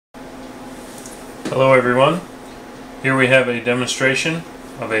Hello everyone. Here we have a demonstration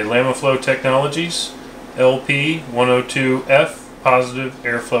of a Lamiflow Technologies LP102F positive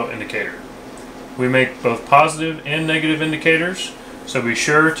airflow indicator. We make both positive and negative indicators, so be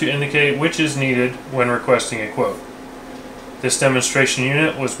sure to indicate which is needed when requesting a quote. This demonstration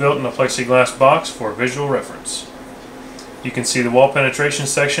unit was built in a plexiglass box for visual reference. You can see the wall penetration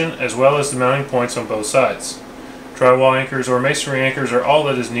section as well as the mounting points on both sides. Drywall anchors or masonry anchors are all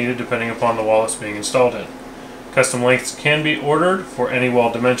that is needed depending upon the wall it's being installed in. Custom lengths can be ordered for any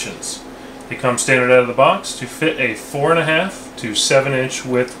wall dimensions. They come standard out of the box to fit a 4.5 to 7 inch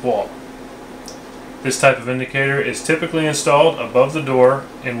width wall. This type of indicator is typically installed above the door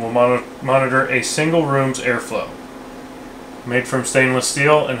and will monitor a single room's airflow. Made from stainless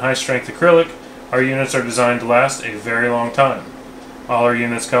steel and high strength acrylic, our units are designed to last a very long time. All our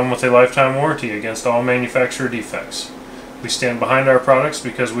units come with a lifetime warranty against all manufacturer defects. We stand behind our products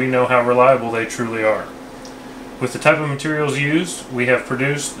because we know how reliable they truly are. With the type of materials used, we have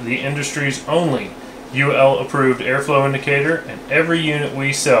produced the industry's only UL approved airflow indicator, and every unit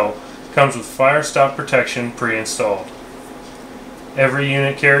we sell comes with fire stop protection pre-installed. Every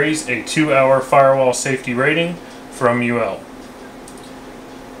unit carries a 2-hour firewall safety rating from UL.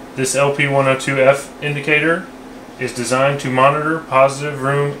 This LP102F indicator is designed to monitor positive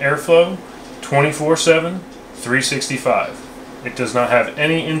room airflow 24/7, 365. It does not have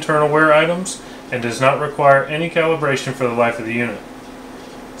any internal wear items and does not require any calibration for the life of the unit.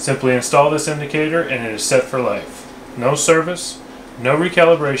 Simply install this indicator and it is set for life. No service, no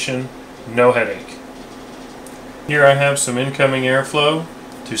recalibration, no headache. Here I have some incoming airflow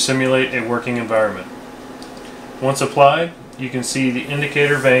to simulate a working environment. Once applied, you can see the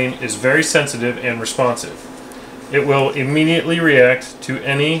indicator vane is very sensitive and responsive. It will immediately react to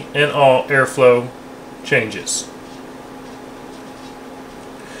any and all airflow changes.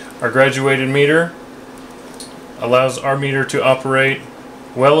 Our graduated meter allows our meter to operate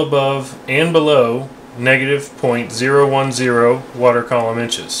well above and below -0.010 water column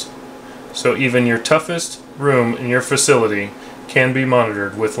inches. So even your toughest room in your facility can be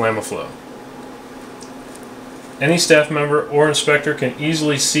monitored with Lamiflow. Any staff member or inspector can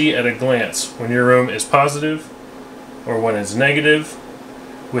easily see at a glance when your room is positive or when it's negative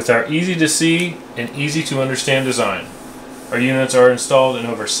with our easy to see and easy to understand design. Our units are installed in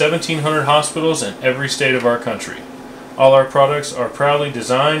over 1,700 hospitals in every state of our country. All our products are proudly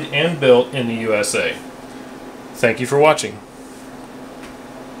designed and built in the USA. Thank you for watching.